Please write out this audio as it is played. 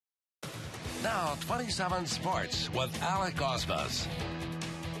Now, 27 Sports with Alec Osmas.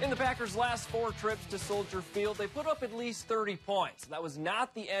 In the Packers' last 4 trips to Soldier Field, they put up at least 30 points. That was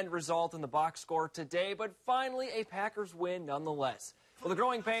not the end result in the box score today, but finally a Packers win nonetheless. Well, the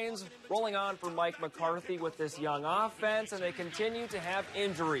growing pains rolling on for Mike McCarthy with this young offense, and they continue to have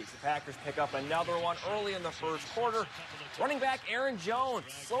injuries. The Packers pick up another one early in the first quarter. Running back Aaron Jones,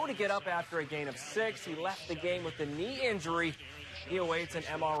 slow to get up after a gain of 6. He left the game with a knee injury. He awaits an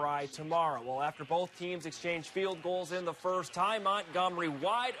MRI tomorrow. Well, after both teams exchanged field goals in the first, Ty Montgomery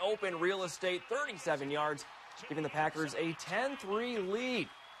wide open real estate, 37 yards, giving the Packers a 10-3 lead.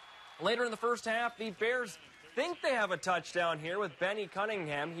 Later in the first half, the Bears think they have a touchdown here with Benny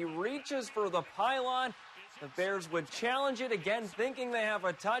Cunningham. He reaches for the pylon. The Bears would challenge it again, thinking they have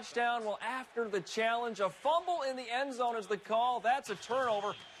a touchdown. Well, after the challenge, a fumble in the end zone is the call. That's a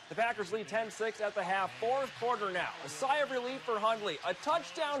turnover. The Packers lead 10-6 at the half. Fourth quarter now. A sigh of relief for Hundley. A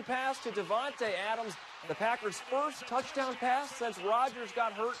touchdown pass to Davante Adams. The Packers' first touchdown pass since Rodgers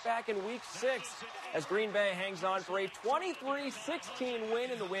got hurt back in Week 6. As Green Bay hangs on for a 23-16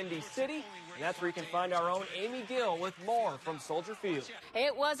 win in the Windy City. And that's where you can find our own Amy Gill with more from Soldier Field.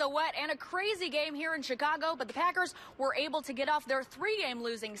 It was a wet and a crazy game here in Chicago, but the Packers were able to get off their 3-game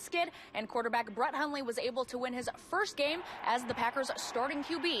losing skid, and quarterback Brett Hundley was able to win his first game as the Packers' starting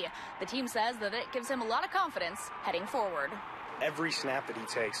QB. The team says that it gives him a lot of confidence heading forward. Every snap that he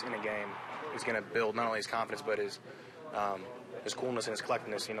takes in a game is going to build not only his confidence but his coolness and his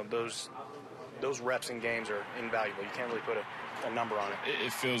collectedness. You know, those reps in games are invaluable. You can't really put a number on it.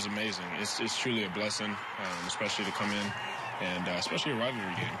 It feels amazing. It's truly a blessing, especially to come in, and especially a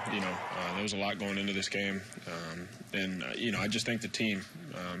rivalry game. You know, there was a lot going into this game, and you know, I just think the team,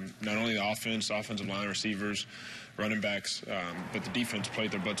 not only the offensive line, receivers, running backs, but the defense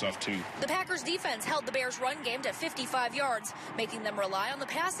played their butts off too. The Packers defense held the Bears run game to 55 yards, making them rely on the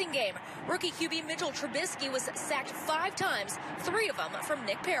passing game. Rookie QB Mitchell Trubisky was sacked 5 times, 3 of them from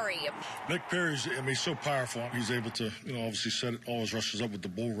Nick Perry. Nick Perry's, he's so powerful. He's able to, obviously set all his rushes up with the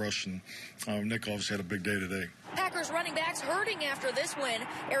bull rush, and Nick obviously had a big day today. Packers running backs hurting after this win.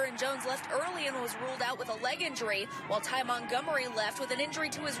 Aaron Jones left early and was ruled out with a leg injury, while Ty Montgomery left with an injury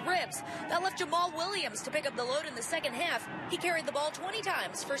to his ribs. That left Jamal Williams to pick up the load in the second half. He carried the ball 20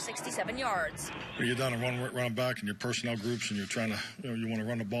 times for 67 yards. When you're down and running back in your personnel groups and you're trying to, you want to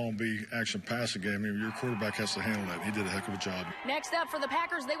run the ball and be action passing game, your quarterback has to handle that. He did a heck of a job. Next up for the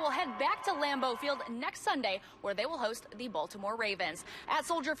Packers, they will head back to Lambeau Field next Sunday, where they will host the Baltimore Ravens. At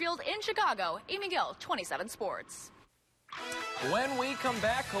Soldier Field in Chicago, Amy Gill, 27 Sports. When we come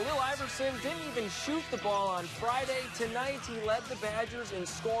back, Khalil Iverson didn't even shoot the ball on Friday. Tonight, he led the Badgers in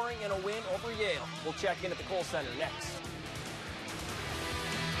scoring and a win over Yale. We'll check in at the Kohl Center next.